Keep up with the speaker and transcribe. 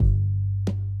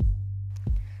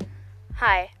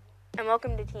Hi, and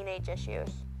welcome to Teenage Issues.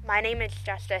 My name is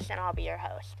Justice, and I'll be your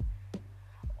host.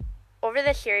 Over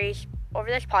this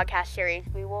podcast series,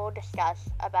 we will discuss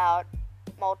about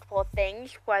multiple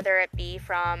things, whether it be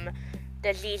from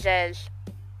diseases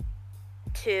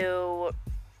to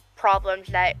problems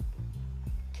that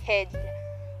kids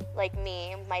like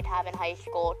me might have in high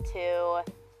school to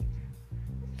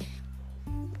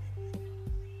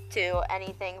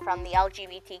anything from the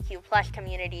LGBTQ plus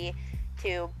community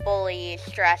to bullies,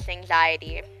 stress,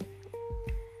 anxiety.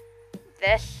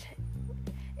 This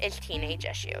is Teenage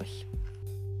Issues.